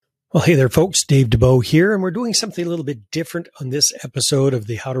Well, hey there, folks. Dave Dubeau here, and we're doing something a little bit different on this episode of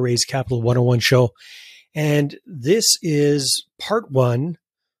the How to Raise Capital 101 show. And this is part one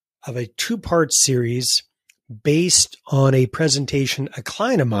of a two-part series based on a presentation a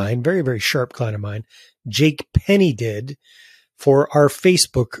client of mine, very, very sharp client of mine, Jake Penny, did for our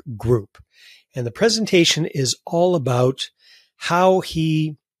Facebook group. And the presentation is all about how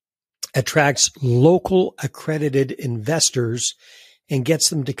he attracts local accredited investors and gets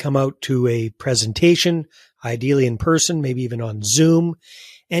them to come out to a presentation, ideally in person, maybe even on Zoom,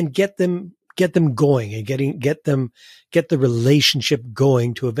 and get them going and get the relationship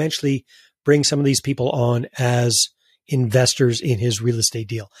going to eventually bring some of these people on as investors in his real estate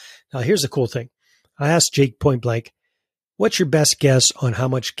deal. Now, here's the cool thing. I asked Jake point blank, what's your best guess on how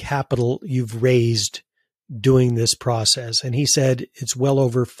much capital you've raised doing this process? And he said it's well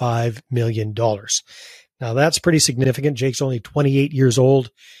over $5 million. Now, that's pretty significant. Jake's only 28 years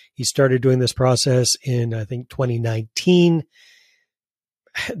old. He started doing this process in, I think, 2019.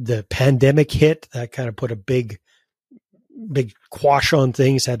 The pandemic hit. That kind of put a big quash on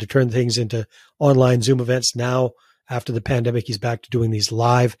things, had to turn things into online Zoom events. Now, after the pandemic, he's back to doing these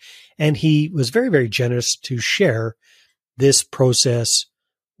live. And he was very, very generous to share this process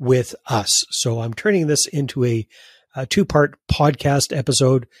with us. So I'm turning this into a two-part podcast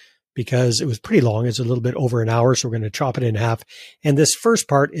episode, because it was pretty long. It's a little bit over an hour, so we're going to chop it in half. And this first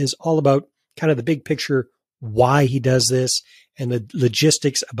part is all about kind of the big picture, why he does this, and the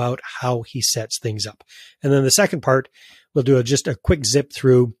logistics about how he sets things up. And then the second part, we'll do just a quick zip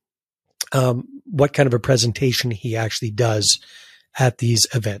through what kind of a presentation he actually does at these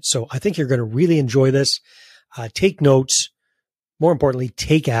events. So I think you're going to really enjoy this. Take notes. More importantly,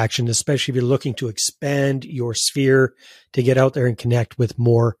 take action, especially if you're looking to expand your sphere to get out there and connect with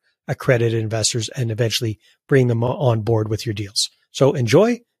more accredited investors and eventually bring them on board with your deals. So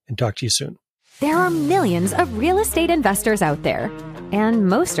enjoy and talk to you soon. There are millions of real estate investors out there, and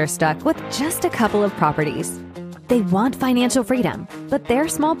most are stuck with just a couple of properties. They want financial freedom, but their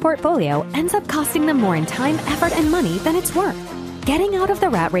small portfolio ends up costing them more in time, effort, and money than it's worth. Getting out of the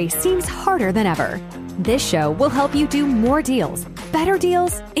rat race seems harder than ever. This show will help you do more deals, better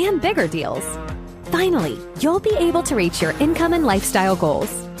deals, and bigger deals. Finally, you'll be able to reach your income and lifestyle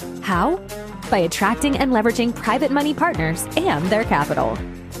goals. How? By attracting and leveraging private money partners and their capital.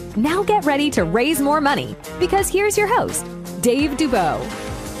 Now get ready to raise more money, because here's your host, Dave Dubeau.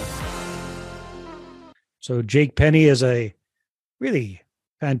 So Jake Penny is a really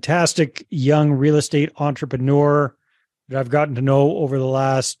fantastic young real estate entrepreneur that I've gotten to know over the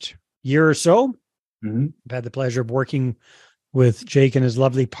last year or so. Mm-hmm. I've had the pleasure of working with Jake and his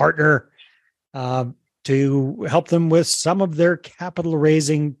lovely partner to help them with some of their capital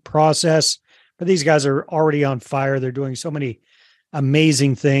raising process. But these guys are already on fire. They're doing so many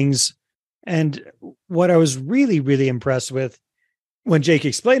amazing things. And what I was really, really impressed with when Jake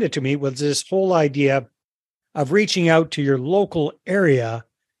explained it to me was this whole idea of reaching out to your local area,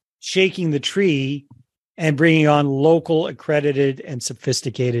 shaking the tree, and bringing on local accredited and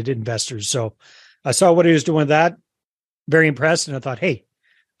sophisticated investors. So I saw what he was doing with that. Very impressed. And I thought, hey,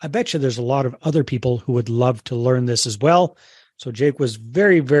 I bet you there's a lot of other people who would love to learn this as well. So Jake was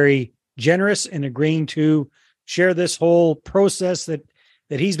very, very generous in agreeing to share this whole process that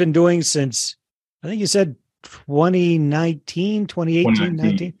he's been doing since, I think you said 2019. For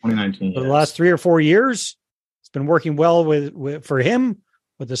the last 3 or 4 years. It's been working well with for him,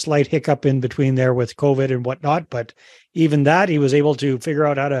 with a slight hiccup in between there with COVID and whatnot. But even that, he was able to figure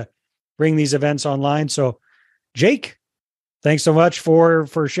out how to bring these events online. So Jake, thanks so much for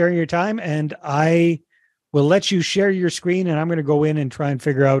sharing your time, and I will let you share your screen, and I'm going to go in and try and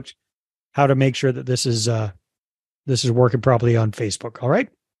figure out how to make sure that this is working properly on Facebook. All right?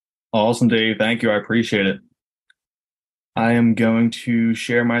 Awesome, Dave. Thank you. I appreciate it. I am going to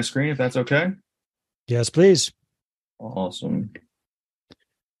share my screen, if that's okay. Yes, please. Awesome.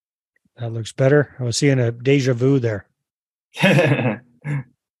 That looks better. I was seeing a deja vu there.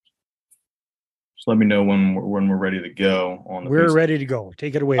 Just let me know when we're ready to go on the We're piece. ready to go.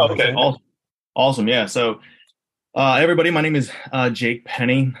 Take it away. Okay. Awesome. Yeah. So, everybody, my name is Jake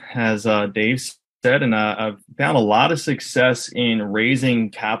Penny, as Dave said, and I've found a lot of success in raising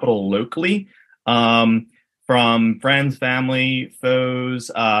capital locally, from friends, family,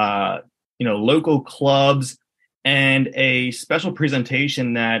 foes, local clubs, and a special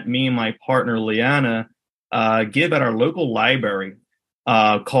presentation that me and my partner Liana give at our local library.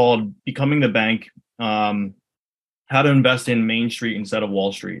 Called Becoming the Bank, How to Invest in Main Street Instead of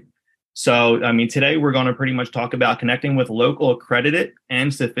Wall Street. So, today we're going to pretty much talk about connecting with local accredited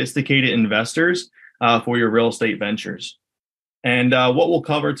and sophisticated investors for your real estate ventures. And what we'll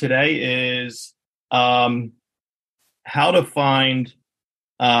cover today is how to find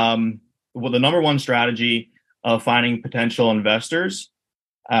the number one strategy of finding potential investors,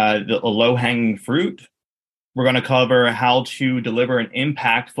 the low-hanging fruit. We're going to cover how to deliver an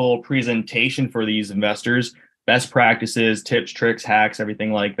impactful presentation for these investors, best practices, tips, tricks, hacks,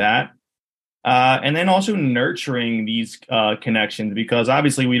 everything like that. And then also nurturing these connections, because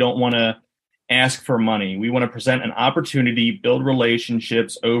obviously we don't want to ask for money. We want to present an opportunity, build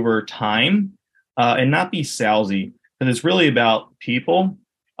relationships over time, and not be salesy. Because it's really about people,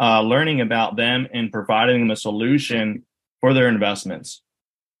 learning about them and providing them a solution for their investments.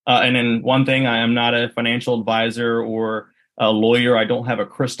 And then one thing, I am not a financial advisor or a lawyer. I don't have a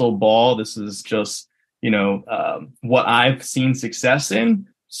crystal ball. This is just, what I've seen success in.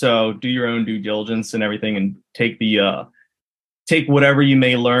 So do your own due diligence and everything, and take whatever you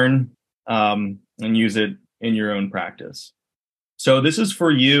may learn and use it in your own practice. So this is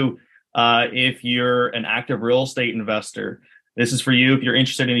for you if you're an active real estate investor. This is for you if you're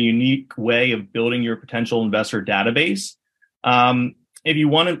interested in a unique way of building your potential investor database. If you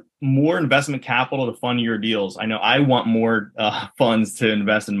want more investment capital to fund your deals, I know I want more funds to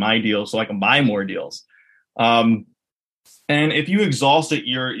invest in my deals so I can buy more deals. And if you exhausted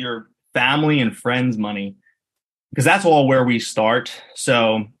your family and friends' money, because that's all where we start.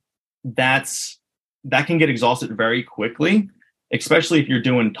 So that can get exhausted very quickly, especially if you're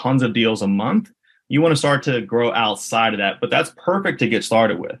doing tons of deals a month. You want to start to grow outside of that, but that's perfect to get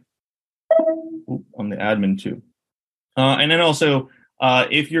started with. I'm the admin too. And then also,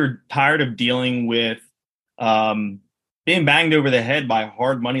 if you're tired of dealing with being banged over the head by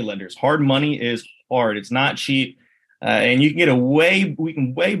hard money lenders, hard money is hard. It's not cheap. And you can get a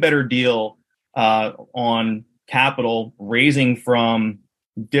way better deal on capital raising from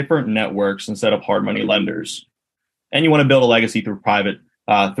different networks instead of hard money lenders. And you want to build a legacy through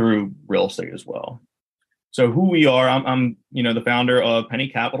real estate as well. So who we are, I'm the founder of Penny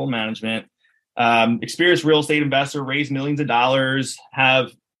Capital Management. Experienced real estate investor, raised millions of dollars,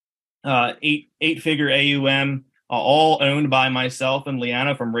 have eight-figure AUM, all owned by myself and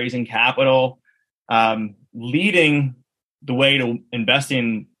Leanna from Raising Capital, leading the way to invest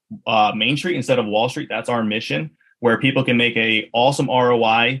in Main Street instead of Wall Street. That's our mission, where people can make a awesome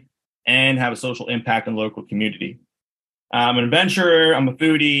ROI and have a social impact in the local community. I'm an adventurer. I'm a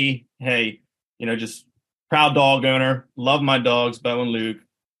foodie. Hey, just proud dog owner. Love my dogs, Bo and Luke.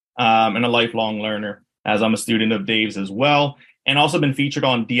 And a lifelong learner, as I'm a student of Dave's as well. And also been featured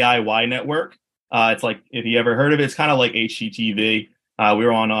on DIY Network. It's like, if you ever heard of it, it's kind of like HGTV. We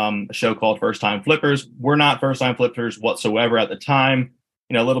were on a show called First Time Flippers. We're not first time flippers whatsoever at the time.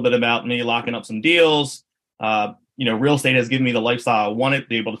 A little bit about me locking up some deals. Real estate has given me the lifestyle I wanted, to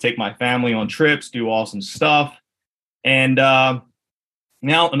be able to take my family on trips, do awesome stuff. And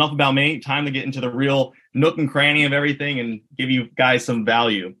now enough about me. Time to get into the real nook and cranny of everything and give you guys some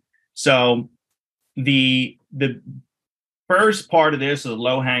value. So the first part of this is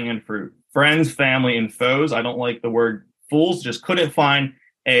low-hanging fruit. Friends, family, and foes. I don't like the word fools. Just couldn't find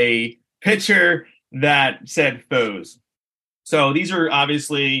a picture that said foes. So these are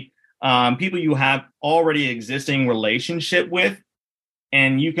obviously people you have already existing relationship with,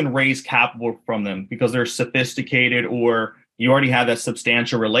 and you can raise capital from them because they're sophisticated, or you already have that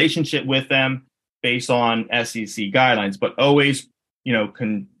substantial relationship with them based on SEC guidelines. But always, you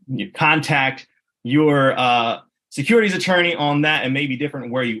contact your securities attorney on that, and maybe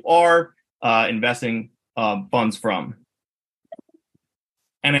different where you are investing funds from.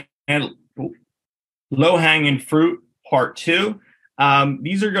 And low-hanging fruit part 2.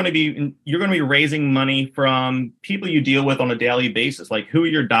 These are going to be, you're going to be raising money from people you deal with on a daily basis. Like, who are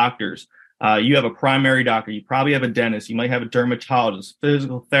your doctors? You have a primary doctor. You probably have a dentist. You might have a dermatologist,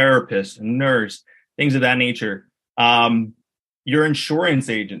 physical therapist, a nurse, things of that nature. Your insurance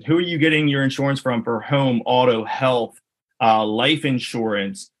agent. Who are you getting your insurance from for home, auto, health, life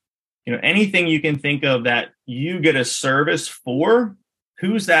insurance? Anything you can think of that you get a service for.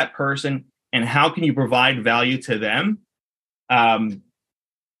 Who's that person, and how can you provide value to them?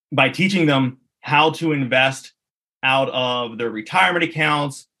 By teaching them how to invest out of their retirement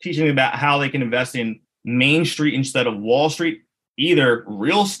accounts, teaching them about how they can invest in Main Street instead of Wall Street, either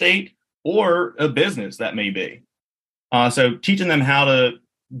real estate or a business that may be. So teaching them how to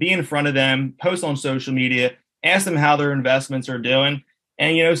be in front of them, post on social media, ask them how their investments are doing,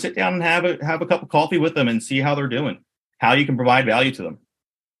 and sit down and have a cup of coffee with them and see how they're doing, how you can provide value to them.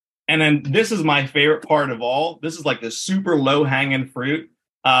 And then this is my favorite part of all. This is like the super low-hanging fruit.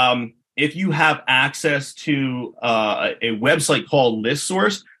 If you have access to a website called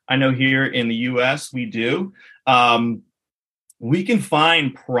ListSource, I know here in the US we do. we can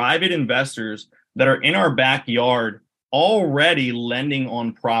find private investors that are in our backyard already lending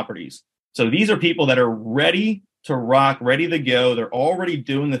on properties. So these are people that are ready to rock, ready to go. They're already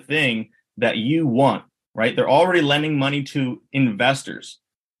doing the thing that you want, right? They're already lending money to investors.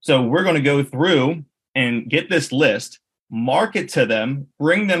 So we're going to go through and get this list, market to them,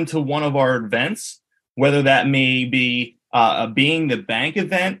 bring them to one of our events, whether that may be being the bank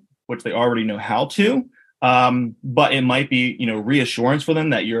event, which they already know how to, but it might be, reassurance for them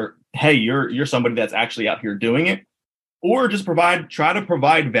that you're somebody that's actually out here doing it, or just try to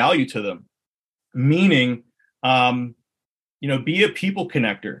provide value to them, meaning, be a people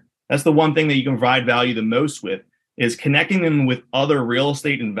connector. That's the one thing that you can provide value the most with, is connecting them with other real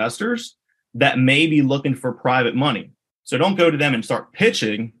estate investors that may be looking for private money. So don't go to them and start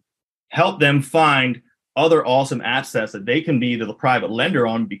pitching. Help them find other awesome assets that they can be to the private lender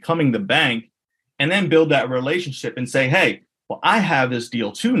on, becoming the bank, and then build that relationship and say, hey, well, I have this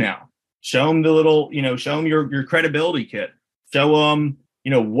deal too now. Show them show them your credibility kit. Show them,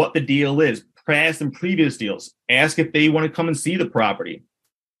 what the deal is. Ask them previous deals. Ask if they want to come and see the property.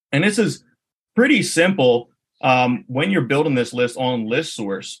 And this is pretty simple when you're building this list on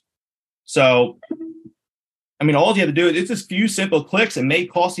ListSource. So, all you have to do is it's just a few simple clicks. It may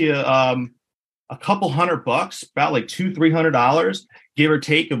cost you a couple $100, about like $200-$300, give or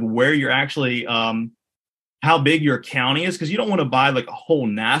take, of where you're actually, how big your county is, because you don't want to buy like a whole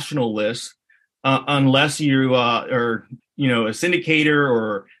national list unless you are, a syndicator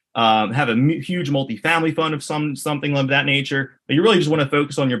or have a huge multifamily fund of something of that nature. But you really just want to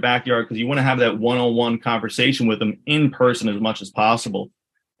focus on your backyard, because you want to have that one-on-one conversation with them in person as much as possible.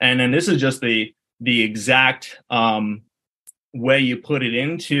 And then this is just the exact way you put it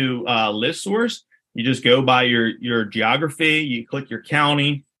into ListSource. You just go by your geography, you click your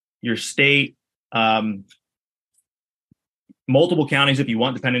county, your state, multiple counties if you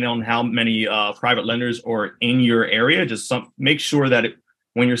want, depending on how many private lenders are in your area. Just make sure that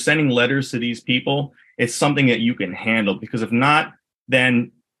when you're sending letters to these people, it's something that you can handle, because if not,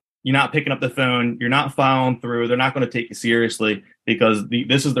 then you're not picking up the phone, you're not following through, they're not going to take you seriously, because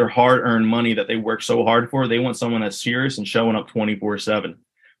this is their hard-earned money that they work so hard for. They want someone that's serious and showing up 24/7.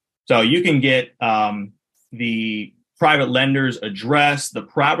 So you can get the private lender's address, the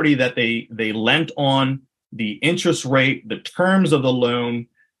property that they lent on, the interest rate, the terms of the loan,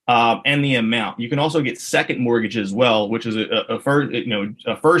 and the amount. You can also get second mortgage as well, which is a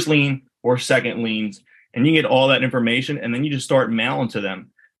first lien or second liens, and you get all that information, and then you just start mailing to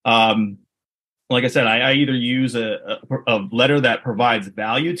them. Like I said, I either use a letter that provides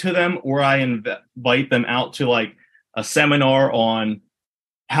value to them, or I invite them out to like a seminar on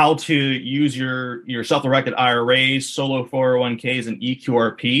how to use your self-directed IRAs, solo 401ks, and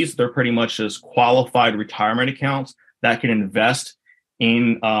EQRPs. They're pretty much just qualified retirement accounts that can invest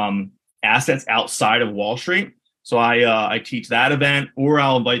in assets outside of Wall Street. So I teach that event, or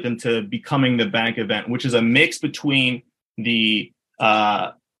I'll invite them to Becoming the Bank event, which is a mix between the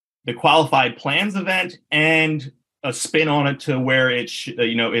qualified plans event and a spin on it, to where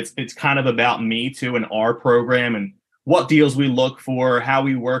it's kind of about me too, and our program, and what deals we look for, how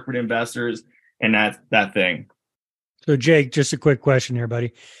we work with investors, and that thing. So Jake, just a quick question here,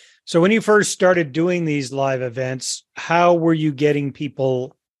 buddy. So when you first started doing these live events, how were you getting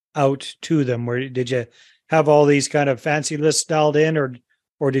people out to them? Did you have all these kind of fancy lists dialed in,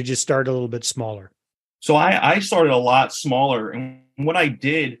 or did you start a little bit smaller? So I started a lot smaller. And what I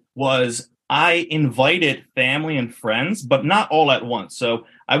did was I invited family and friends, but not all at once. So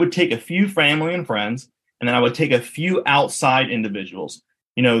I would take a few family and friends, and then I would take a few outside individuals.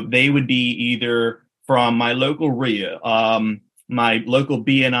 They would be either from my local RIA, my local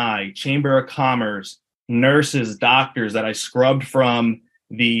BNI, Chamber of Commerce, nurses, doctors that I scrubbed from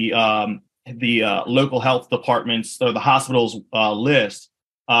the local health departments or the hospital's list,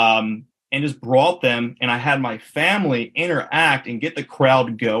 and just brought them. And I had my family interact and get the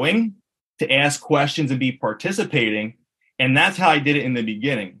crowd going to ask questions and be participating. And that's how I did it in the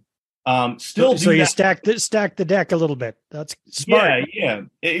beginning. So you stack the deck a little bit. That's smart. Yeah,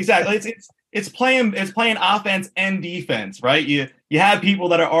 exactly. It's playing offense and defense, right? You have people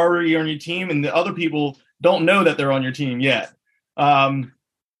that are already on your team, and the other people don't know that they're on your team yet. And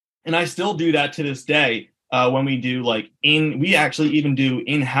I still do that to this day. When we do we actually even do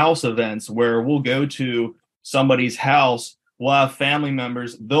in-house events where we'll go to somebody's house. We'll have family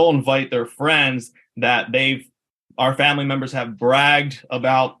members. They'll invite their friends that our family members have bragged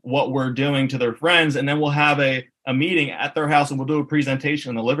about what we're doing to their friends. And then we'll have a meeting at their house, and we'll do a presentation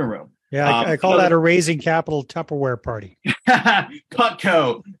in the living room. Yeah, I call that a raising capital Tupperware party.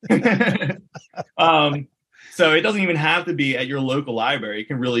 Cutco. So it doesn't even have to be at your local library. It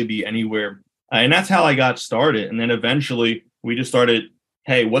can really be anywhere. And that's how I got started. And then eventually we just started,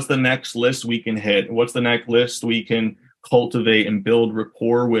 hey, what's the next list we can hit? What's the next list we can cultivate and build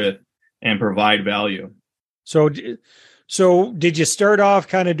rapport with and provide value? So, so did you start off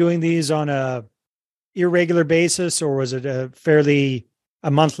kind of doing these on a irregular basis, or was it a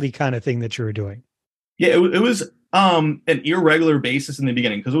monthly kind of thing that you were doing? Yeah, it was an irregular basis in the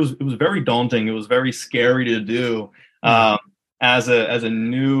beginning because it was very daunting. It was very scary to do as a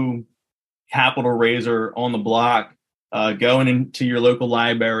new capital raiser on the block, going into your local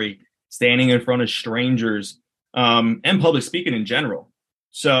library, standing in front of strangers, and public speaking in general.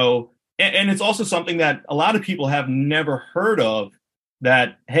 So, and it's also something that a lot of people have never heard of.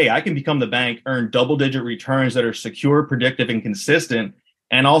 That, hey, I can become the bank, earn double-digit returns that are secure, predictive, and consistent,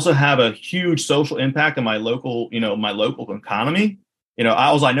 and also have a huge social impact on my local economy.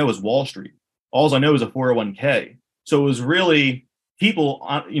 All I know is Wall Street. All I know is a 401k. So it was really people,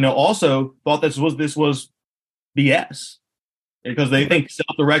 also thought this was BS because they think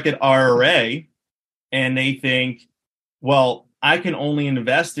self-directed IRA, and they think, well, I can only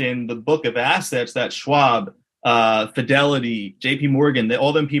invest in the book of assets that Schwab, Fidelity, JP Morgan,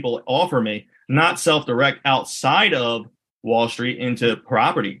 all them people offer me, not self-direct outside of Wall Street into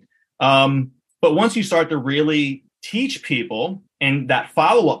property. But once you start to really teach people and that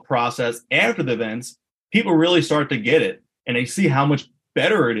follow-up process after the events, people really start to get it and they see how much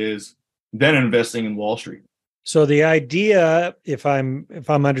better it is than investing in Wall Street. So the idea, if I'm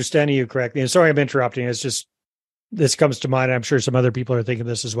understanding you correctly, and sorry I'm interrupting, it's just this comes to mind. I'm sure some other people are thinking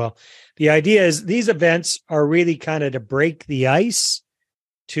this as well. The idea is these events are really kind of to break the ice,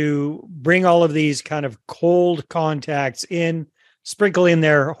 to bring all of these kind of cold contacts in, sprinkle in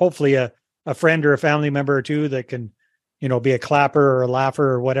there, hopefully a friend or a family member or two that can, be a clapper or a laugher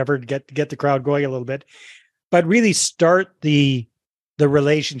or whatever to get the crowd going a little bit, but really start the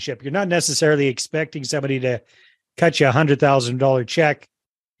relationship. You're not necessarily expecting somebody to cut you $100,000 check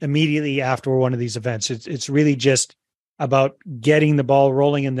immediately after one of these events. It's really just about getting the ball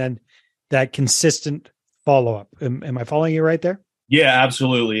rolling and then that consistent follow-up. Am I following you right there? Yeah,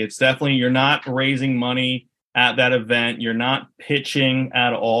 absolutely. It's definitely, you're not raising money at that event. You're not pitching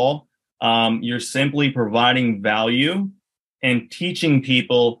at all. You're simply providing value and teaching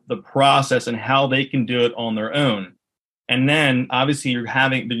people the process and how they can do it on their own. And then obviously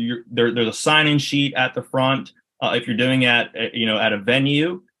there's a sign-in sheet at the front. If you're doing at a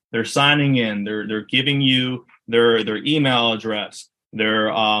venue, they're signing in, they're giving you their email address,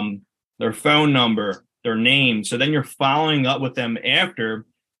 their phone number, their name. So then you're following up with them after.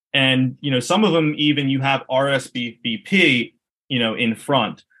 And, some of them, even you have RSVP, in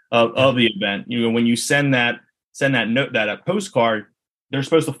front of the event. When you send that note, that postcard, they're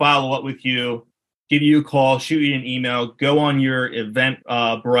supposed to follow up with you, give you a call, shoot you an email, go on your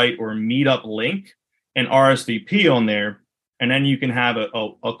Eventbrite or Meetup link and RSVP on there. And then you can have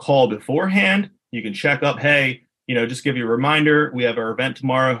a call beforehand. You can check up, hey, just give you a reminder. We have our event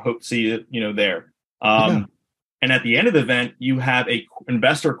tomorrow. Hope to see you, there. And at the end of the event, you have a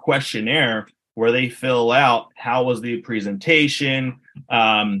investor questionnaire where they fill out, how was the presentation?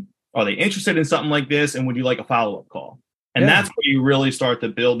 Are they interested in something like this? And would you like a follow-up call? And that's where you really start to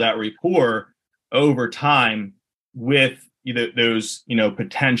build that rapport over time with those,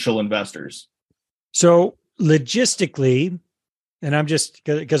 potential investors. So logistically, and I'm just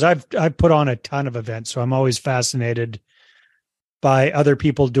because I've put on a ton of events, so I'm always fascinated by other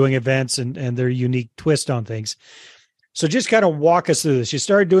people doing events and their unique twist on things. So just kind of walk us through this. You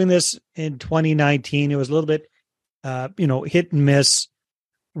started doing this in 2019. It was a little bit, hit and miss.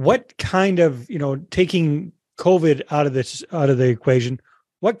 What kind of, taking COVID out of the equation,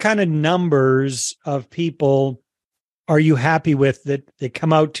 what kind of numbers of people are you happy with that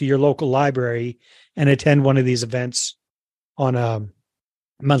come out to your local library and attend one of these events on a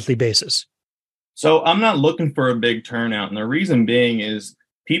monthly basis? So I'm not looking for a big turnout. And the reason being is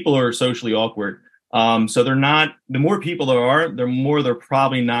people are socially awkward. So they're not, the more people there are, the more they're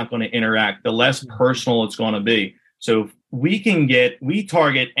probably not going to interact, the less personal it's going to be. So we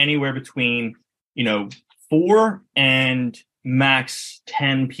target anywhere between, 4 and max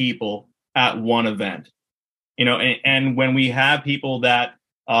 10 people at one event, and when we have people that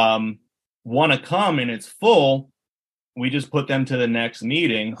want to come and it's full, we just put them to the next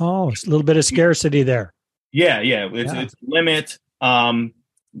meeting. Oh, it's a little bit of scarcity there. Yeah. It's limit. And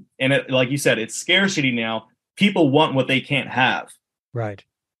like you said, it's scarcity now. People want what they can't have. Right.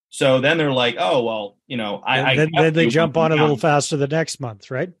 So then they're like, oh, well, I then they definitely want jump them on a little now. faster the next month,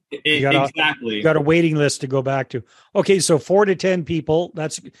 right? You Exactly. got a waiting list to go back to. Okay, so 4 to 10 people.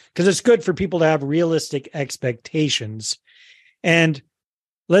 That's because it's good for people to have realistic expectations. And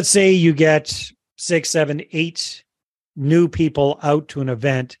let's say you get 6, 7, 8 new people out to an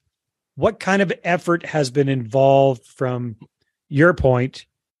event. What kind of effort has been involved from your point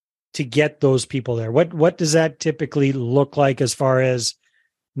to get those people there? What does that typically look like as far as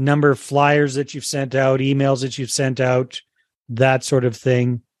number of flyers that you've sent out, emails that you've sent out, that sort of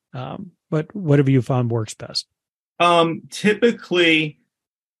thing? But what have you found works best? Typically,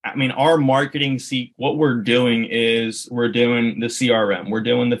 I mean, our marketing what we're doing is we're doing the CRM, we're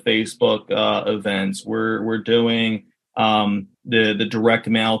doing the Facebook events, we're doing the direct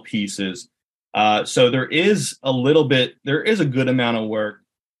mail pieces. So there is a good amount of work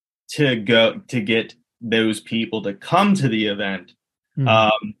to get those people to come to the event.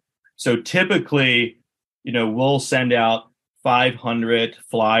 So typically, we'll send out 500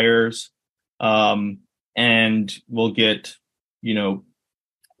 flyers, and we'll get,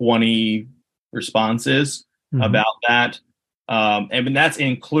 20 responses about that. And that's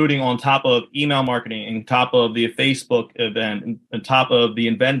including on top of email marketing, on top of the Facebook event, and on top of the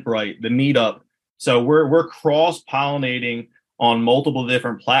Eventbrite, the meetup. So we're cross-pollinating on multiple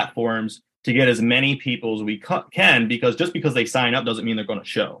different platforms to get as many people as we can, because just because they sign up doesn't mean they're going to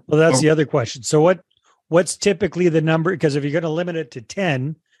show. Well, that's the other question. So what's typically the number? Because if you're going to limit it to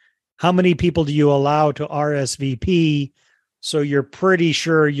 10, how many people do you allow to RSVP? So you're pretty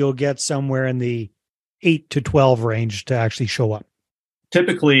sure you'll get somewhere in the 8 to 12 range to actually show up.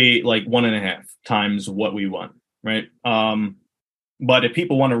 Typically like 1.5 times what we want, right? But if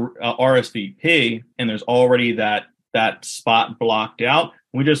people want to RSVP and there's already that spot blocked out,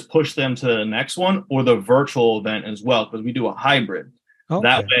 we just push them to the next one or the virtual event as well, because we do a hybrid. Okay.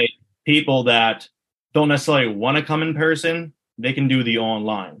 That way, people that don't necessarily want to come in person, they can do the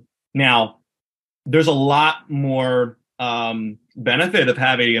online. Now, there's a lot more benefit of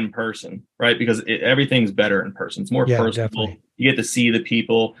having it in person, right? Because everything's better in person. It's more personal. Definitely. You get to see the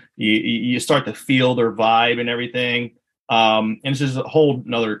people. You start to feel their vibe and everything. And it's just a whole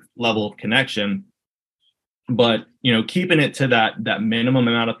another level of connection. But, keeping it to that minimum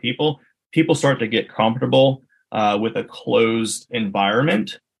amount of people start to get comfortable with a closed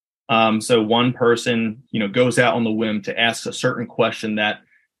environment. So one person, goes out on the whim to ask a certain question that,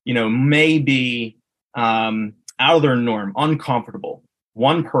 may be out of their norm, uncomfortable.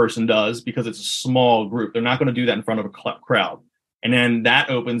 One person does because it's a small group. They're not going to do that in front of a crowd. And then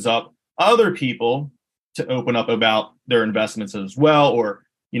that opens up other people to open up about their investments as well, or,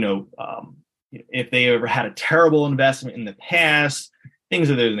 if they ever had a terrible investment in the past, things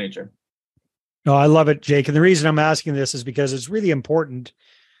of that nature. No, I love it, Jake. And the reason I'm asking this is because it's really important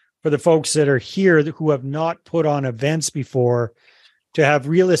for the folks that are here who have not put on events before to have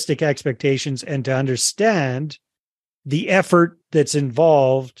realistic expectations and to understand the effort that's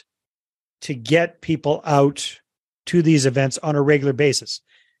involved to get people out to these events on a regular basis.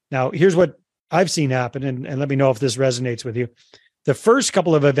 Now, here's what I've seen happen, and let me know if this resonates with you. The first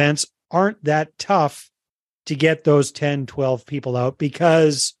couple of events aren't that tough to get those 10, 12 people out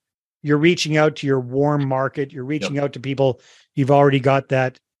because you're reaching out to your warm market. You're reaching out to people you've already got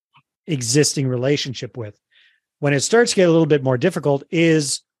that existing relationship with. When it starts to get a little bit more difficult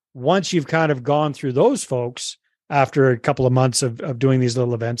is once you've kind of gone through those folks after a couple of months of doing these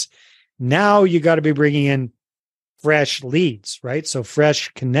little events, now you got to be bringing in fresh leads, right? So fresh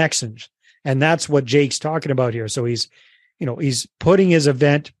connections. And that's what Jake's talking about here. So he's putting his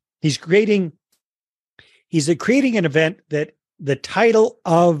event, he's creating an event that the title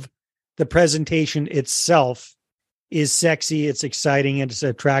of the presentation itself is sexy, it's exciting, and it's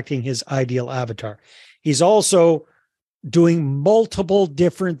attracting his ideal avatar. He's also doing multiple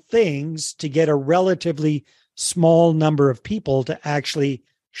different things to get a relatively small number of people to actually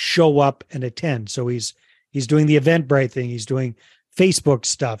show up and attend. So he's doing the Eventbrite thing. He's doing Facebook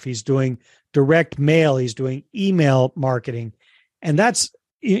stuff. He's doing direct mail. He's doing email marketing. And that's,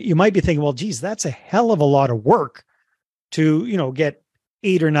 you might be thinking, well, geez, that's a hell of a lot of work to, get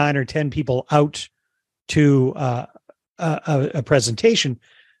 8 or 9 or 10 people out to a presentation.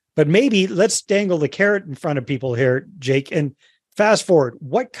 But maybe let's dangle the carrot in front of people here, Jake, and fast forward.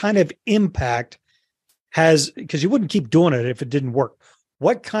 What kind of impact because you wouldn't keep doing it if it didn't work.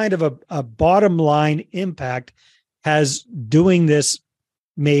 What kind of a bottom line impact has doing this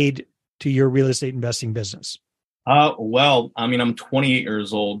made to your real estate investing business? Well, I mean, I'm 28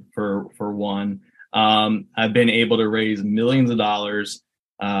 years old for one. I've been able to raise millions of dollars,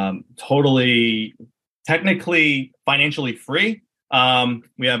 totally, technically financially free.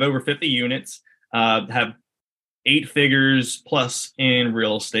 We have over 50 units, have 8 figures plus in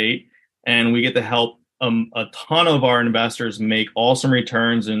real estate, and we get to help a ton of our investors make awesome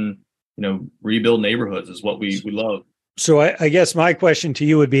returns and rebuild neighborhoods is what we love. So I guess my question to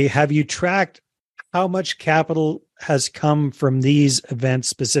you would be, have you tracked how much capital has come from these events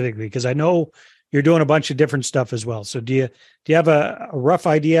specifically? Because I know you're doing a bunch of different stuff as well. So do you have a rough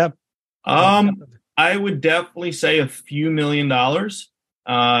idea? I would definitely say a few $1 million,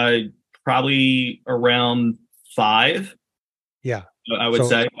 probably around 5. Yeah. I would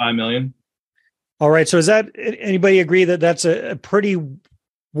say 5 million. All right. So is that, anybody agree that that's a pretty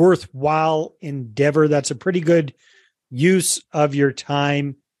worthwhile endeavor? That's a pretty good use of your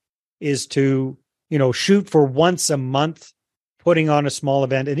time, is to, shoot for once a month, putting on a small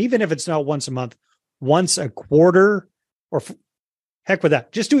event. And even if it's not once a month, once a quarter, or heck with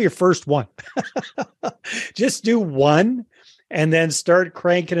that, just do your first one. Just do one and then start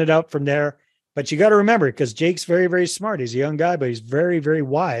cranking it up from there. But you got to remember, because Jake's very, very smart. He's a young guy, but he's very, very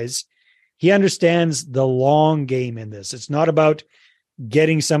wise. He understands the long game in this. It's not about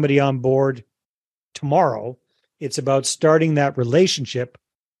getting somebody on board tomorrow. It's about starting that relationship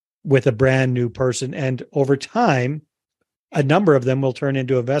with a brand new person. And over time, a number of them will turn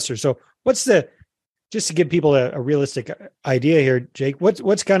into investors. So just to give people a realistic idea here, Jake,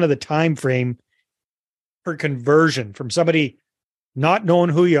 what's kind of the time frame for conversion from somebody not knowing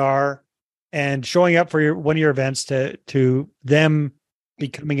who you are and showing up for one of your events to them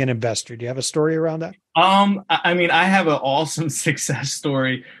becoming an investor? Do you have a story around that? I mean, I have an awesome success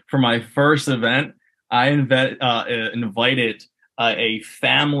story for my first event. I invited a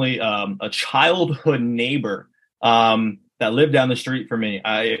family, a childhood neighbor that lived down the street from me.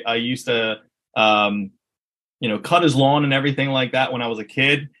 I used to, cut his lawn and everything like that when I was a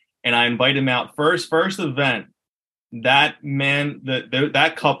kid, and I invited him out first event. That man,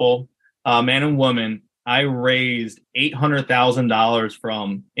 that couple, man and woman, I raised $800,000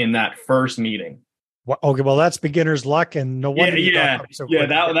 from in that first meeting. Okay, well, that's beginner's luck, and no wonder. That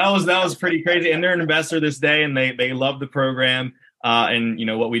was pretty crazy. And they're an investor this day, and they love the program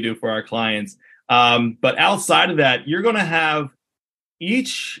and what we do for our clients. But outside of that, you're going to have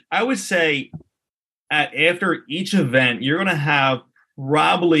I would say, after each event, you're going to have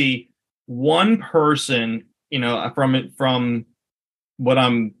probably one person, from what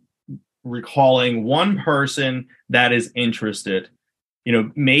I'm recalling, one person that is interested,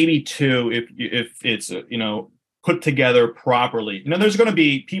 maybe 2 if it's put together properly. There's going to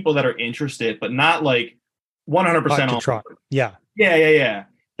be people that are interested, but not like 100%. Yeah.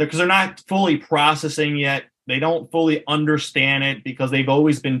 Because they're not fully processing yet. They don't fully understand it because they've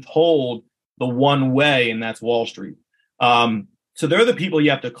always been told the one way, and that's Wall Street. So they're the people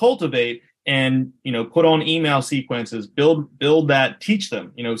you have to cultivate and, put on email sequences, build that, teach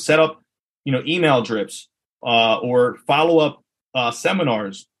them, set up, email drips, or follow up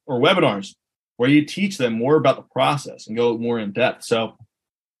seminars or webinars where you teach them more about the process and go more in depth. So,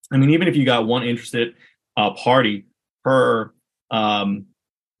 I mean, even if you got one interested party per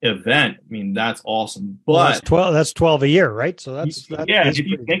event, I mean, that's awesome. But that's 12 a year, right? So that's if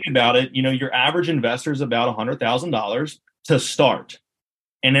you think about it, your average investor is about $100,000 to start.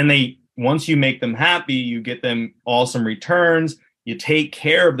 And then once you make them happy, you get them awesome returns. You take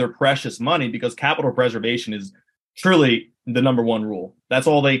care of their precious money, because capital preservation is truly the number one rule. That's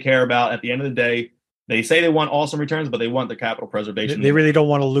all they care about at the end of the day. They say they want awesome returns, but they want the capital preservation. They really don't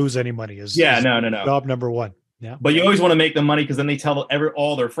want to lose any money. No. Job number one. Yeah. But you always want to make them money, because then they tell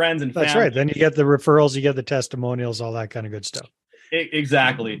all their friends and family. That's right. Then you get the referrals, you get the testimonials, all that kind of good stuff.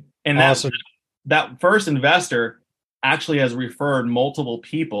 Exactly. And awesome. that first investor actually has referred multiple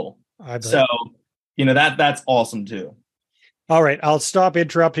people. So, that's awesome too. All right. I'll stop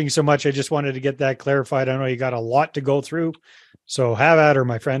interrupting so much. I just wanted to get that clarified. I know you got a lot to go through. So have at her,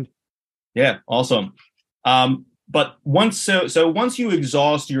 my friend. Yeah. Awesome. But once you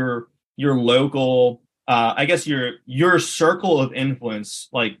exhaust your local, I guess your circle of influence,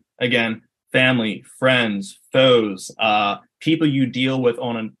 like, again, family, friends, foes, people you deal with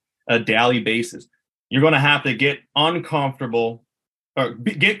on a daily basis, you're going to have to get uncomfortable or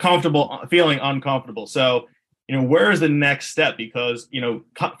get comfortable feeling uncomfortable. So, where is the next step? Because,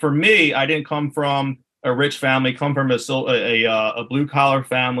 for me, I didn't come from a rich family, come from a blue collar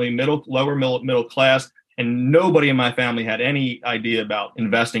family, lower middle class, and nobody in my family had any idea about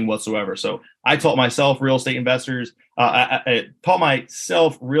investing whatsoever. So I taught myself real estate investors. I taught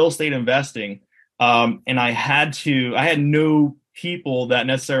myself real estate investing, and I had no people that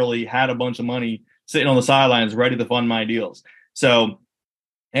necessarily had a bunch of money sitting on the sidelines ready to fund my deals. So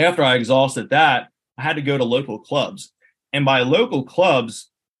after I exhausted that, I had to go to local clubs. And by local clubs,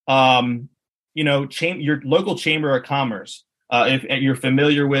 your local chamber of commerce. If you're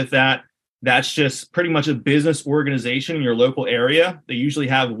familiar with that, that's just pretty much a business organization in your local area. They usually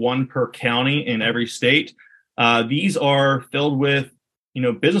have one per county in every state. These are filled with,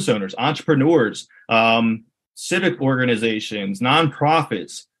 business owners, entrepreneurs, civic organizations,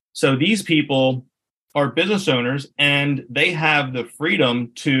 nonprofits. So these people are business owners, and they have the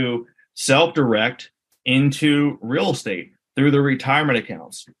freedom to self-direct into real estate through their retirement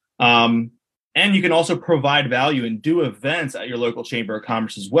accounts. And you can also provide value and do events at your local chamber of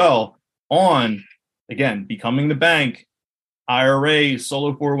commerce as well on, again, becoming the bank, IRAs,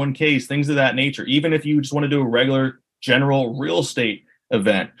 solo 401ks, things of that nature. Even if you just want to do a regular general real estate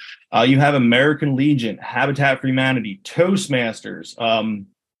event, you have American Legion, Habitat for Humanity, Toastmasters,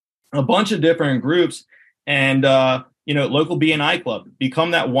 a bunch of different groups, and local BNI club.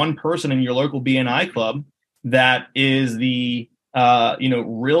 Become that one person in your local BNI club that is the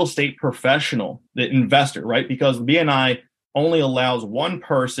real estate professional, the investor, right? Because the BNI only allows one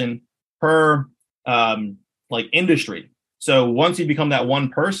person per industry. So once you become that one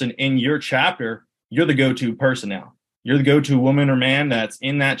person in your chapter, you're the go-to person now. You're the go-to woman or man that's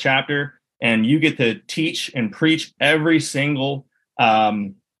in that chapter, and you get to teach and preach every single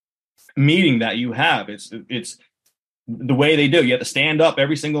meeting that you have. It's the way they do. You have to stand up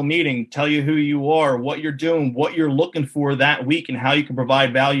every single meeting, tell you who you are, what you're doing, what you're looking for that week, and how you can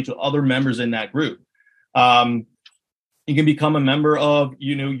provide value to other members in that group. You can become a member of,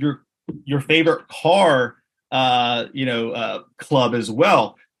 your favorite car, club as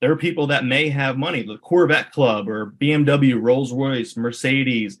well. There are people that may have money, the Corvette Club or BMW, Rolls-Royce,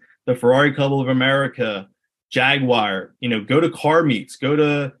 Mercedes, the Ferrari Club of America, Jaguar. Go to car meets, go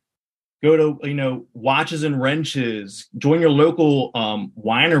to watches and wrenches, join your local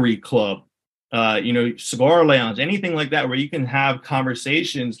winery club, cigar lounge, anything like that, where you can have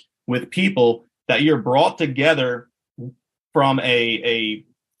conversations with people that you're brought together from a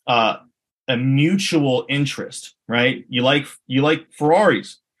mutual interest, right? You like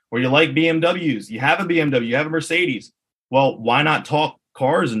Ferraris, or you like BMWs. You have a BMW, you have a Mercedes. Well, why not talk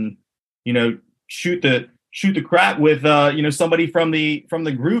cars and shoot the crap with somebody from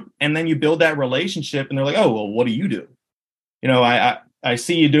the group, and then you build that relationship, and they're like, oh, well, what do you do? I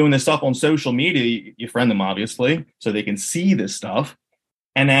see you doing this stuff on social media. You friend them, obviously, so they can see this stuff.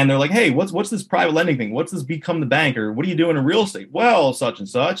 And then they're like, hey, what's this private lending thing? What's this become the bank? Or what are you doing in real estate? Well, such and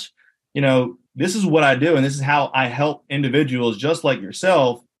such. This is what I do, and this is how I help individuals just like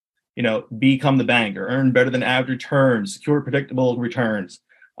yourself, become the bank or earn better than average returns, secure predictable returns,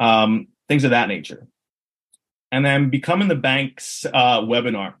 things of that nature. And then becoming the bank's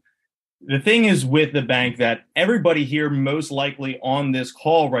webinar. The thing is with the bank that everybody here most likely on this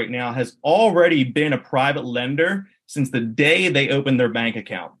call right now has already been a private lender since the day they opened their bank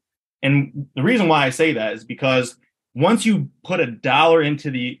account. And the reason why I say that is because once you put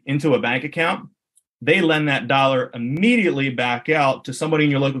 $1 into a bank account, they lend that dollar immediately back out to somebody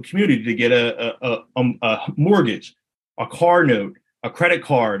in your local community to get a mortgage, a car note, a credit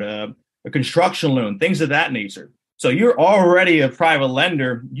card, a construction loan, things of that nature. So you're already a private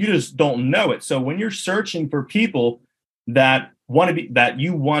lender. You just don't know it. So when you're searching for people that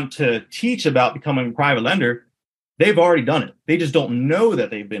you want to teach about becoming a private lender, they've already done it. They just don't know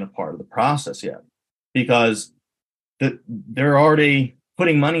that they've been a part of the process yet, because they're already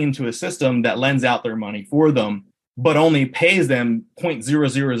putting money into a system that lends out their money for them, but only pays them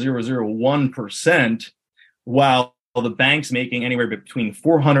 0.00001%, while the bank's making anywhere between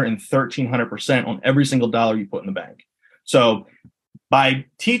 400 and 1,300% on every single dollar you put in the bank. So by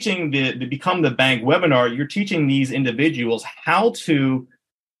teaching the Become the Bank webinar, you're teaching these individuals how to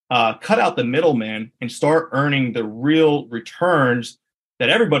cut out the middleman and start earning the real returns that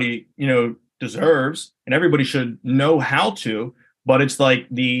everybody, deserves, and everybody should know how to. But it's like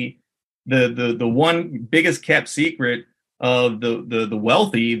the one biggest kept secret of the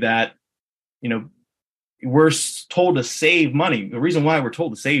wealthy that, we're told to save money. The reason why we're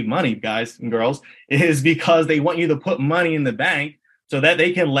told to save money, guys and girls, is because they want you to put money in the bank so that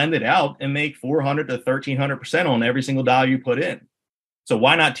they can lend it out and make 400 to 1,300% on every single dollar you put in. So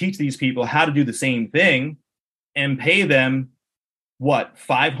why not teach these people how to do the same thing and pay them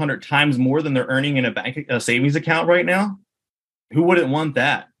 500 times more than they're earning in a savings account right now? Who wouldn't want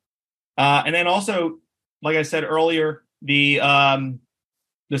that? And then also, like I said earlier, the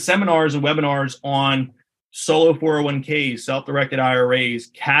seminars and webinars on solo 401ks, self-directed IRAs,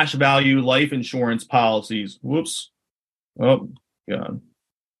 cash value life insurance policies. Whoops. Oh, God.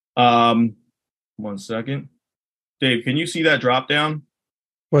 1 second. Dave, can you see that drop down?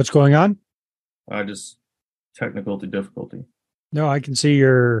 What's going on? technical difficulty. No, I can see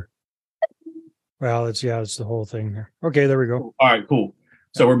well, it's the whole thing here. Okay, there we go. All right, cool.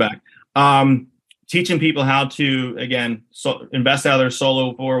 So we're back. Teaching people how to, again, invest out of their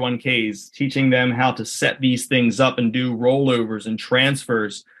solo 401ks, teaching them how to set these things up and do rollovers and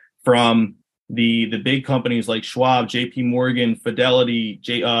transfers from the big companies like Schwab, JP Morgan, Fidelity,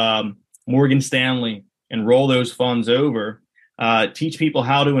 Morgan Stanley, and roll those funds over. Teach people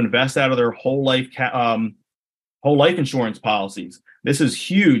how to invest out of their whole life insurance policies. This is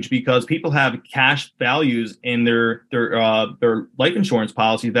huge because people have cash values in their life insurance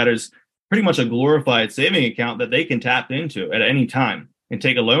policy that is pretty much a glorified saving account that they can tap into at any time and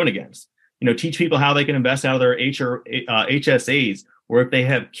take a loan against. Teach people how they can invest out of their HSAs, or if they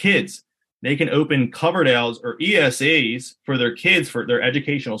have kids, they can open Coverdales or ESAs for their kids for their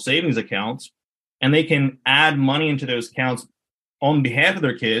educational savings accounts, and they can add money into those accounts on behalf of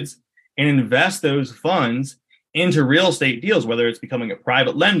their kids and invest those funds into real estate deals, whether it's becoming a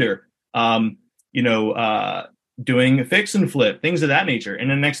private lender, doing a fix and flip, things of that nature. And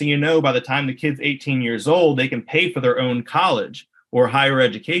then next thing you know, by the time the kid's 18 years old, they can pay for their own college or higher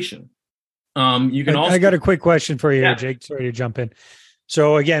education. You can also. I got a quick question for you, Yeah. Jake. Sorry to jump in.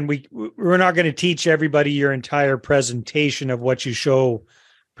 So again, we're not going to teach everybody your entire presentation of what you show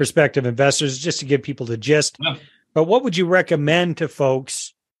prospective investors, just to give people the gist. Yeah. But what would you recommend to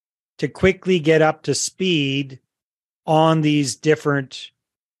folks to quickly get up to speed on these different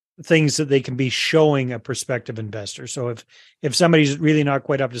things that they can be showing a prospective investor? So if somebody's really not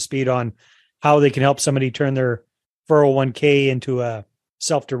quite up to speed on how they can help somebody turn their 401k into a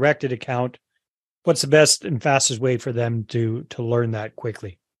self-directed account, what's the best and fastest way for them to learn that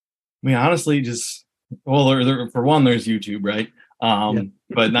quickly? I mean, honestly, for one, there's YouTube, right?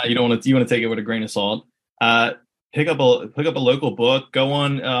 But now you want to take it with a grain of salt. Pick up a local book. Go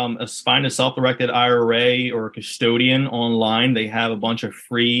on, find a self-directed IRA or a custodian online. They have a bunch of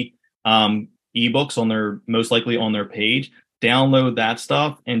free ebooks most likely on their page. Download that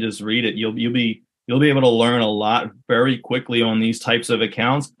stuff and just read it. You'll be able to learn a lot very quickly on these types of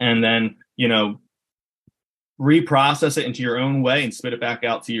accounts, and then reprocess it into your own way and spit it back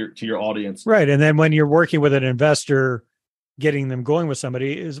out to your audience. Right, and then when you're working with an investor, getting them going with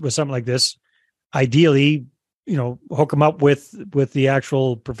something like this, ideally, hook them up with the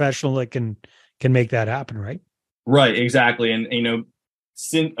actual professional that can make that happen, right? Right, exactly. And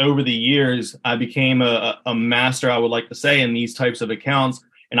since over the years, I became a master, I would like to say, in these types of accounts,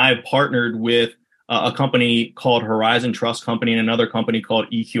 and I have partnered with a company called Horizon Trust Company and another company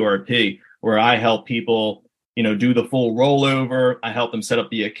called EQRP, where I help people, do the full rollover. I help them set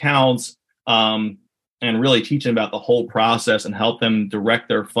up the accounts, and really teach them about the whole process and help them direct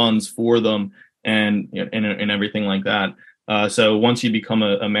their funds for them and everything like that. So once you become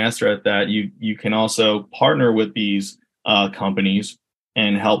a master at that, you can also partner with these companies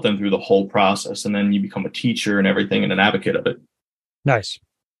and help them through the whole process. And then you become a teacher and everything and an advocate of it. Nice.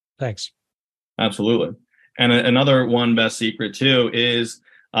 Thanks. Absolutely. And another one best secret too is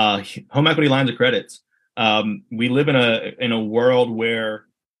home equity lines of credits. We live in a world where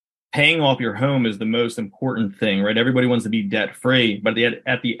paying off your home is the most important thing, right? Everybody wants to be debt free, but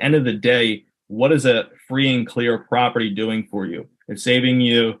at the end of the day, what is a free and clear property doing for you? It's saving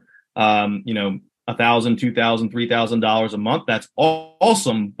you, $1,000, $2,000, $3,000 a month. That's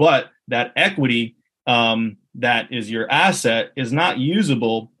awesome. But that equity that is your asset is not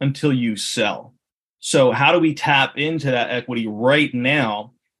usable until you sell. So how do we tap into that equity right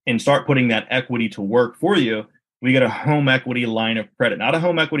now and start putting that equity to work for you? We get a home equity line of credit, not a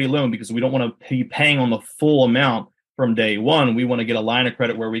home equity loan, because we don't want to be paying on the full amount from day one. We want to get a line of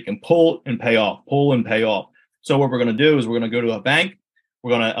credit where we can pull and pay off. So what we're going to do is we're going to go to a bank.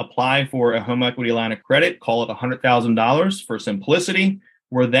 We're going to apply for a home equity line of credit, call it $100,000 for simplicity.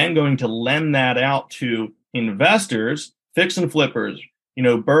 We're then going to lend that out to investors, fix and flippers,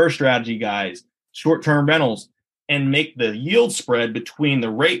 BRRRR strategy guys, short-term rentals, and make the yield spread between the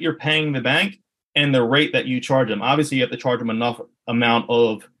rate you're paying the bank and the rate that you charge them. Obviously, you have to charge them enough amount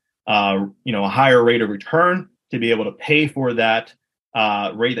of, a higher rate of return to be able to pay for that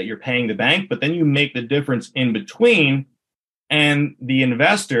rate that you're paying the bank. But then you make the difference in between, and the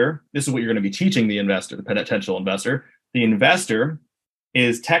investor, this is what you're going to be teaching the investor, the potential investor. The investor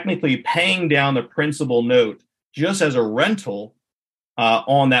is technically paying down the principal note just as a rental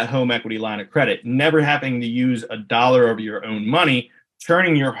on that home equity line of credit, never having to use a dollar of your own money,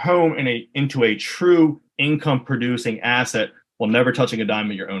 turning your home into a true income producing asset while never touching a dime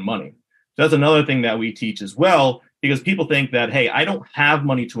of your own money. So that's another thing that we teach as well, because people think that, hey, I don't have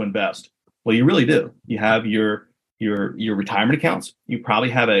money to invest. Well, you really do. You have your retirement accounts. You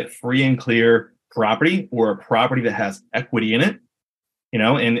probably have a free and clear property or a property that has equity in it,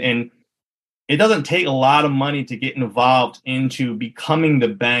 and it doesn't take a lot of money to get involved into becoming the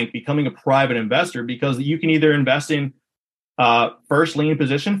bank, becoming a private investor, because you can either invest in first lien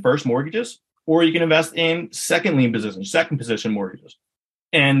position, first mortgages, or you can invest in second lien position, second position mortgages.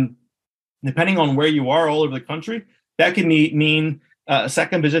 And depending on where you are all over the country, that can mean a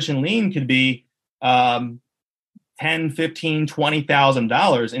second position lien could be $10, $15,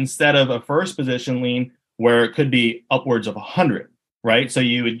 $20,000 instead of a first position lien where it could be upwards of 100, right? So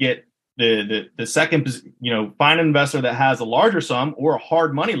you would get the second, find an investor that has a larger sum or a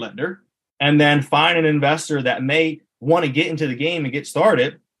hard money lender, and then find an investor that may want to get into the game and get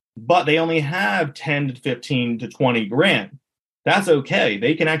started, but they only have 10 to 15 to 20 grand. That's okay.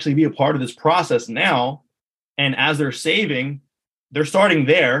 They can actually be a part of this process now. And as they're saving, they're starting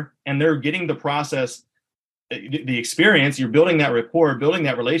there and they're getting the process, the experience. You're building that rapport, building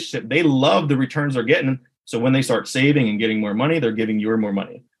that relationship. They love the returns they're getting. So when they start saving and getting more money, they're giving you more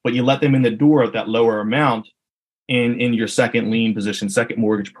money. But you let them in the door at that lower amount in your second lien position, second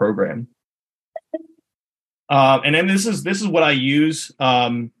mortgage program. And then this is what I use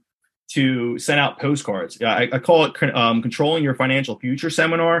to send out postcards. I call it Controlling Your Financial Future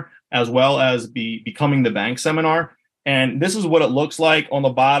Seminar, as well as Becoming the Bank Seminar. And this is what it looks like. On the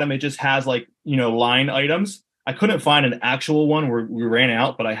bottom, it just has line items. I couldn't find an actual one where we ran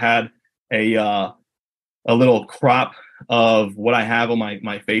out, but I had a little crop of what I have on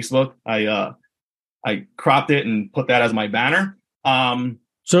my Facebook. I cropped it and put that as my banner.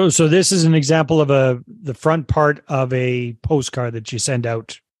 So this is an example of the front part of a postcard that you send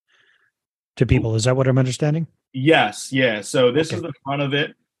out to people. Is that what I'm understanding? Yes. Yeah. So this is the front of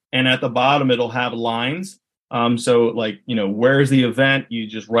it. And at the bottom, it'll have lines. So where's the event? You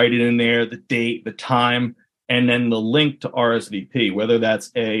just write it in there, the date, the time, and then the link to RSVP, whether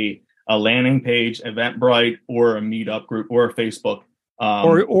that's a landing page, Eventbrite, or a meetup group, or a Facebook.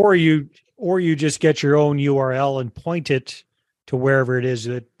 Or you just get your own URL and point it to wherever it is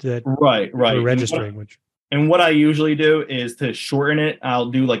that right. You're registering. And what I usually do is to shorten it. I'll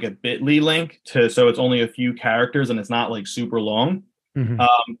do like a bit.ly link so it's only a few characters and it's not like super long. Mm-hmm.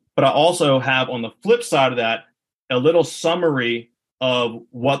 But I also have on the flip side of that a little summary of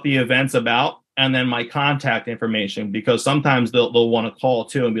what the event's about, and then my contact information, because sometimes they'll want to call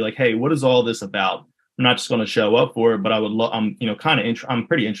too and be like, "Hey, what is all this about?" I'm not just going to show up for it, but I would I'm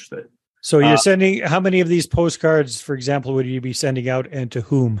pretty interested. So you're sending, how many of these postcards, for example, would you be sending out, and to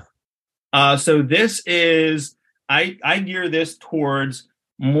whom? So this is, I gear this towards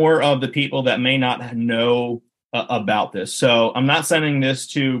more of the people that may not know about this. So I'm not sending this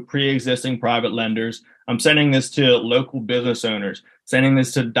to pre-existing private lenders. I'm sending this to local business owners, sending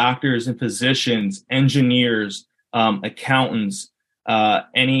this to doctors and physicians, engineers, accountants,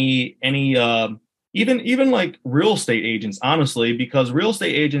 even like real estate agents, honestly, because real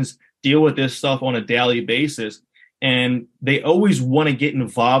estate agents deal with this stuff on a daily basis. And they always want to get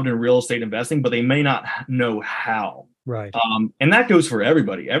involved in real estate investing, but they may not know how. Right. And that goes for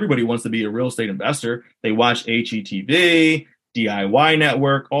everybody. Everybody wants to be a real estate investor. They watch HETV, DIY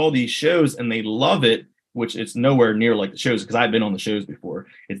Network, all these shows, and they love it, which it's nowhere near like the shows, because I've been on the shows before.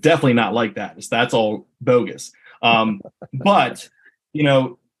 It's definitely not like that. That's all bogus. But,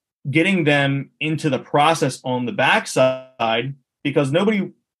 getting them into the process on the backside, because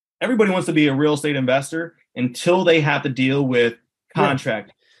everybody wants to be a real estate investor until they have to deal with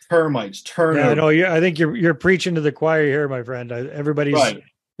contract, termites, turnover. Yeah, I think you're preaching to the choir here, my friend. Everybody's in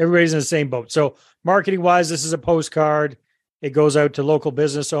the same boat. So marketing wise, this is a postcard. It goes out to local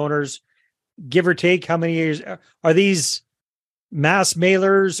business owners. Give or take, how many years are these mass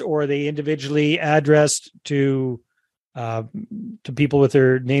mailers, or are they individually addressed to people with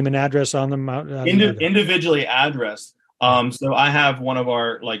their name and address on them? Individually addressed. So I have one of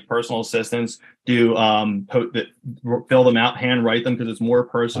our personal assistants do fill them out, handwrite them, because it's more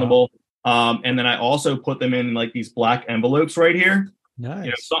personable. Wow. And then I also put them in these black envelopes right here.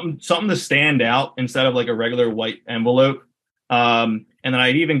 Nice. Something to stand out instead of a regular white envelope. And then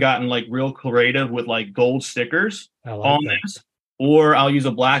I've even gotten real creative with gold stickers on this. Or I'll use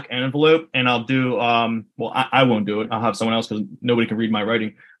a black envelope and I'll do I won't do it. I'll have someone else, because nobody can read my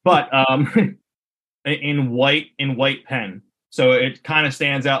writing. But in white pen, so it kind of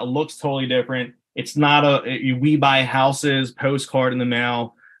stands out. It looks totally different. It's not we buy houses postcard in the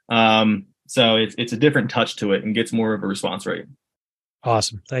mail. So it's a different touch to it and gets more of a response rate.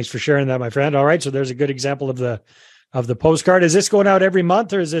 Awesome. Thanks for sharing that, my friend. All right, so there's a good example of the postcard. Is this going out every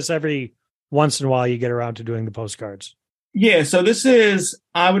month, or is this every once in a while you get around to doing the postcards? Yeah, so this is,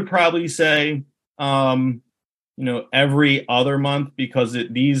 I would probably say, every other month, because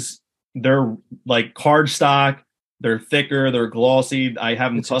these they're like cardstock. They're thicker. They're glossy. I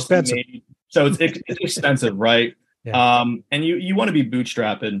have them It's custom expensive. made. So it's expensive, right? Yeah. And you want to be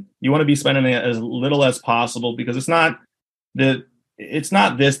bootstrapping. You want to be spending as little as possible because it's not this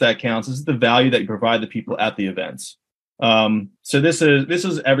that counts. This is the value that you provide the people at the events. So this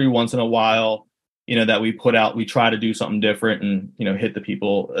is every once in a while, that we put out. We try to do something different and hit the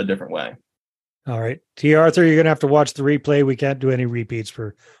people a different way. All right, T. Arthur, you're gonna have to watch the replay. We can't do any repeats.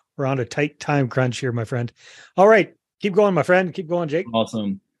 We're on a tight time crunch here, my friend. All right, keep going, my friend. Keep going, Jake.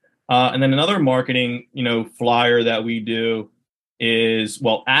 Awesome. And then another marketing, flyer that we do is,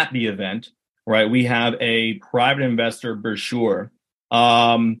 at the event, right? We have a private investor brochure.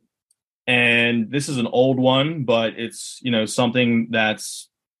 And this is an old one, but it's, something that's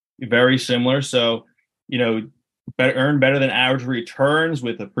very similar. So, earn better than average returns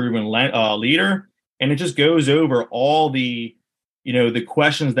with a proven leader. And it just goes over all the, the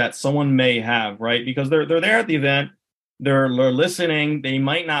questions that someone may have, right? Because they're there at the event, they're listening, they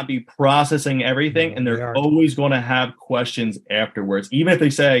might not be processing everything, and they're always going to have questions afterwards, even if they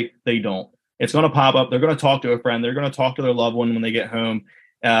say they don't. It's going to pop up. They're going to talk to a friend. They're going to talk to their loved one when they get home.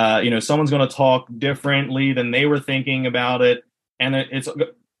 Someone's going to talk differently than they were thinking about it, and it's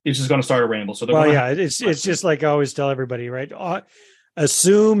just going to start a ramble. So it's just like I always tell everybody, right?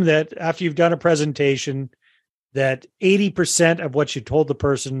 Assume that after you've done a presentation, that 80% of what you told the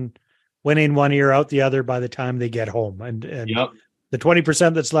person went in one ear, out the other by the time they get home, and yep. The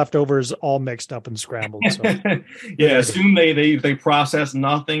 20% that's left over is all mixed up and scrambled. So assume they process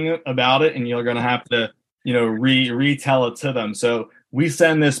nothing about it, and you're going to have to retell it to them. So we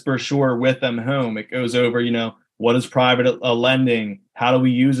send this brochure with them home. It goes over what is private lending, how do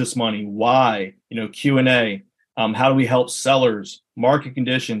we use this money, why, Q&A, how do we help sellers, market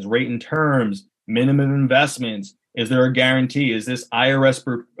conditions, rate and terms, minimum investments. Is there a guarantee? Is this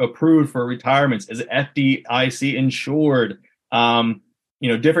IRS approved for retirements? Is it FDIC insured?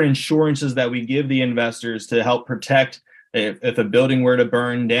 Different insurances that we give the investors to help protect if a building were to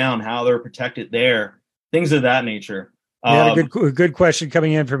burn down, how they're protected there, things of that nature. We had a good question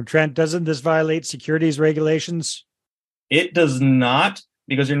coming in from Trent. Doesn't this violate securities regulations? It does not,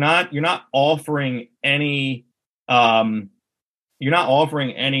 because you're not offering any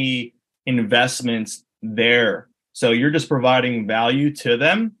investments there. So you're just providing value to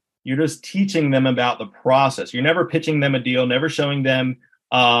them. You're just teaching them about the process. You're never pitching them a deal, never showing them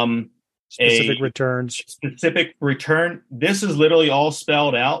specific returns. Specific return. This is literally all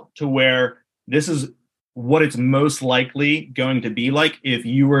spelled out to where this is what it's most likely going to be like if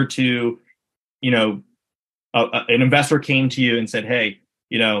you were to, an investor came to you and said, hey,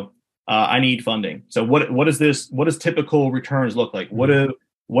 I need funding. So what is this? What does typical returns look like? What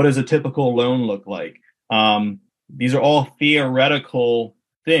does a typical loan look like? These are all theoretical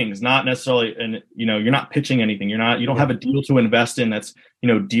things, not necessarily, and you're not pitching anything. You don't have a deal to invest in that's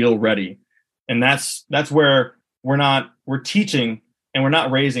deal ready, and that's where we're teaching and we're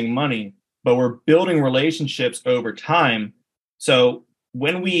not raising money, but we're building relationships over time. So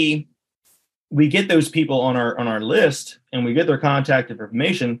when we get those people on our list and we get their contact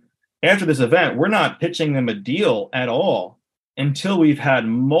information after this event, we're not pitching them a deal at all until we've had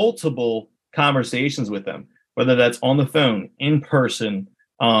multiple conversations with them, whether that's on the phone, in person,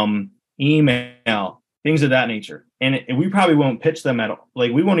 email, things of that nature. And we probably won't pitch them at all.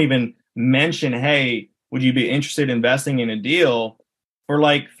 Like, we won't even mention, hey, would you be interested in investing in a deal for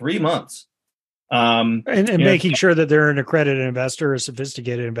like 3 months? And making sure that they're an accredited investor, a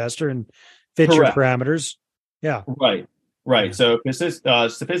sophisticated investor, and fit your parameters. Yeah. Right. Yeah. So if this is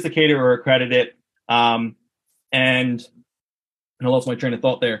sophisticated or accredited, and I lost my train of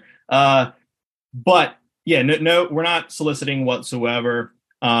thought there. But yeah, no, we're not soliciting whatsoever.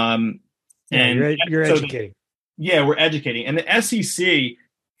 And you're educating. We're educating. And the SEC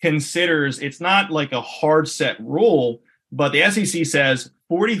considers, it's not like a hard set rule, but the SEC says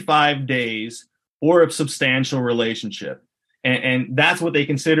 45 days or a substantial relationship. And that's what they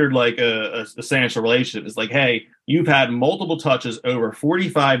considered like a substantial relationship. It's like, hey, you've had multiple touches over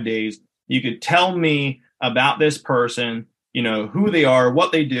 45 days. You could tell me about this person, who they are,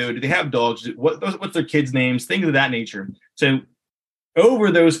 what they do they have dogs, what's their kids' names, things of that nature. So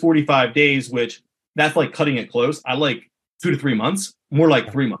over those 45 days, which that's like cutting it close, I like 2 to 3 months, more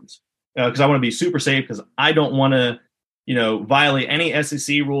like 3 months, because I want to be super safe, because I don't want to, violate any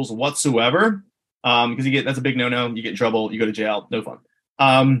SEC rules whatsoever, because that's a big no-no. You get in trouble, you go to jail, no fun.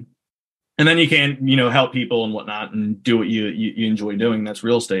 And then you can, help people and whatnot and do what you enjoy doing. That's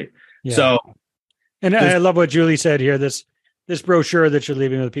real estate. Yeah. So, and I love what Julie said here. This brochure that you're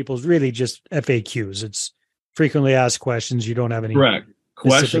leaving with people is really just FAQs. It's frequently asked questions. You don't have any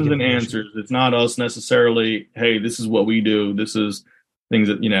questions and answers. It's not us necessarily, hey, this is what we do. This is things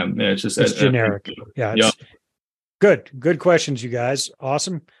that, it's just it's generic. It's good questions, you guys.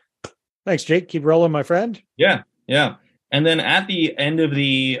 Awesome. Thanks, Jake. Keep rolling, my friend. Yeah. And then at the end of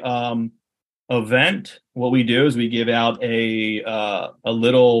the event, what we do is we give out a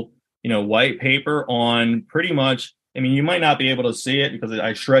little, white paper on pretty much. I mean, you might not be able to see it because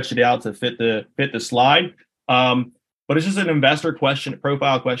I stretched it out to fit the slide. But it's just an investor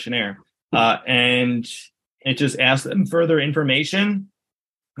profile questionnaire. And it just asks them further information,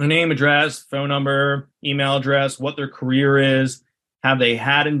 the name, address, phone number, email address, what their career is, have they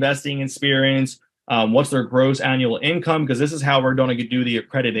had investing experience, what's their gross annual income, because this is how we're going to do the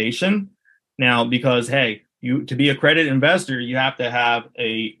accreditation. Now, because, hey, to be an accredited investor, you have to have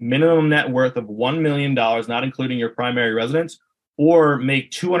a minimum net worth of $1 million, not including your primary residence, or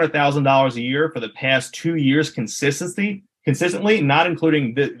make $200,000 a year for the past 2 years consistently, not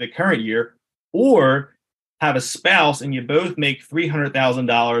including the current year, or have a spouse and you both make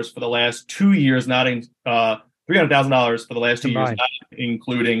 $300,000 for the last 2 years, $300,000 for the last 2 years, not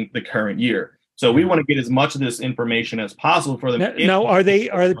including the current year. So we want to get as much of this information as possible for them. Now, are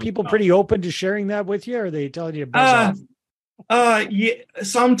the people pretty open to sharing that with you? Or are they telling you to buzz off? Yeah,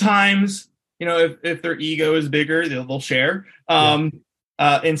 sometimes, if their ego is bigger, they'll share. And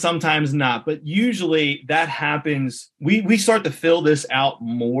sometimes not. But usually that happens. We start to fill this out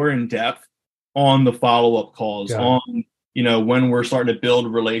more in depth on the follow-up calls, when we're starting to build a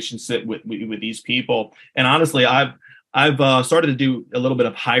relationship with these people. And honestly, I've started to do a little bit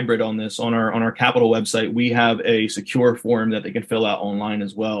of hybrid on this. On our Capital website, we have a secure form that they can fill out online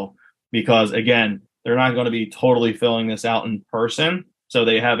as well, because again, they're not going to be totally filling this out in person. So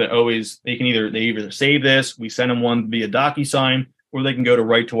they have it always. They either save this, we send them one via DocuSign, or they can go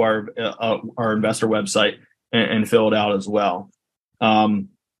right to our investor website and fill it out as well.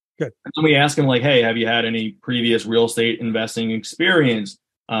 Good. And we ask them, like, hey, have you had any previous real estate investing experience?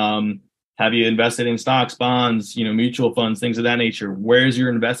 Have you invested in stocks, bonds, mutual funds, things of that nature? Where's your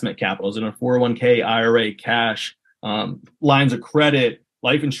investment capital? Is it a 401k, IRA, cash, lines of credit,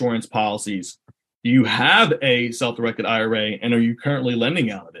 life insurance policies? Do you have a self-directed IRA, and are you currently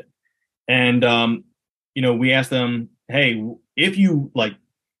lending out of it? And, we ask them, hey, if you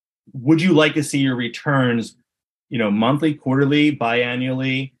would you like to see your returns, monthly, quarterly,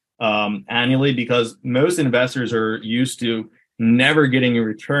 biannually, annually? Because most investors are used to never getting a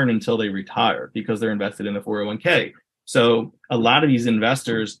return until they retire because they're invested in the 401k. So a lot of these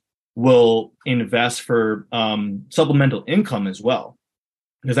investors will invest for supplemental income as well,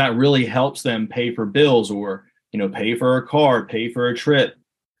 because that really helps them pay for bills or, pay for a car, pay for a trip,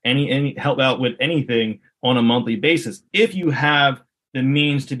 any help out with anything on a monthly basis. If you have the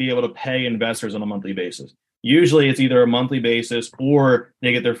means to be able to pay investors on a monthly basis, usually it's either a monthly basis or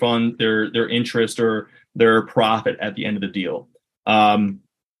they get their interest or their profit at the end of the deal.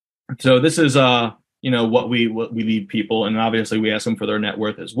 So this is, what we lead people. And obviously we ask them for their net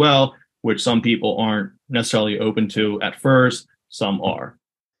worth as well, which some people aren't necessarily open to at first. Some are.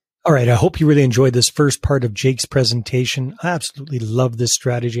 All right. I hope you really enjoyed this first part of Jake's presentation. I absolutely love this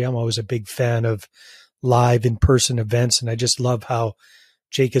strategy. I'm always a big fan of live in-person events. And I just love how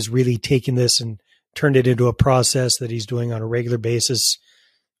Jake has really taken this and turned it into a process that he's doing on a regular basis.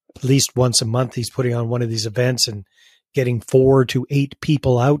 At least once a month, he's putting on one of these events and getting 4 to 8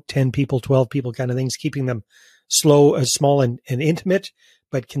 people out, 10 people, 12 people kind of things, keeping them small and intimate,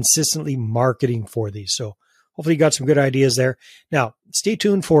 but consistently marketing for these. So hopefully you got some good ideas there. Now, stay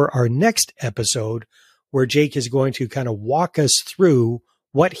tuned for our next episode where Jake is going to kind of walk us through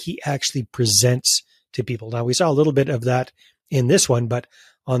what he actually presents to people. Now, we saw a little bit of that in this one, but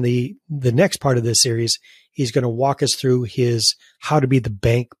on the next part of this series, he's going to walk us through his how to be the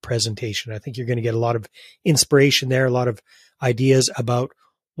bank presentation. I think you're going to get a lot of inspiration there, a lot of ideas about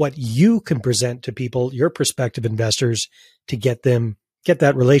what you can present to people, your prospective investors, to get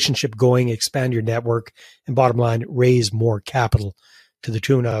that relationship going, expand your network, and bottom line, raise more capital to the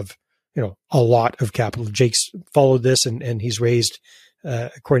tune of, a lot of capital. Jake's followed this and he's raised,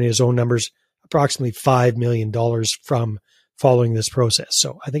 according to his own numbers, approximately $5 million from following this process.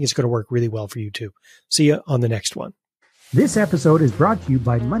 So I think it's going to work really well for you too. See you on the next one. This episode is brought to you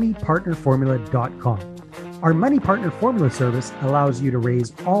by MoneyPartnerFormula.com. Our Money Partner Formula service allows you to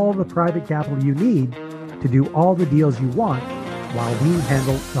raise all the private capital you need to do all the deals you want while we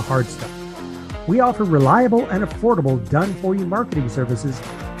handle the hard stuff. We offer reliable and affordable done-for-you marketing services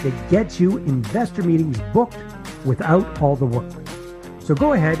that get you investor meetings booked without all the work. So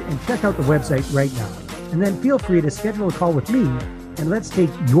go ahead and check out the website right now, and then feel free to schedule a call with me, and let's take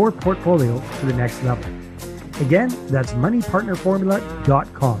your portfolio to the next level. Again, that's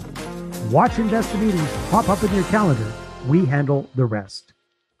moneypartnerformula.com. Watch investor meetings pop up in your calendar. We handle the rest.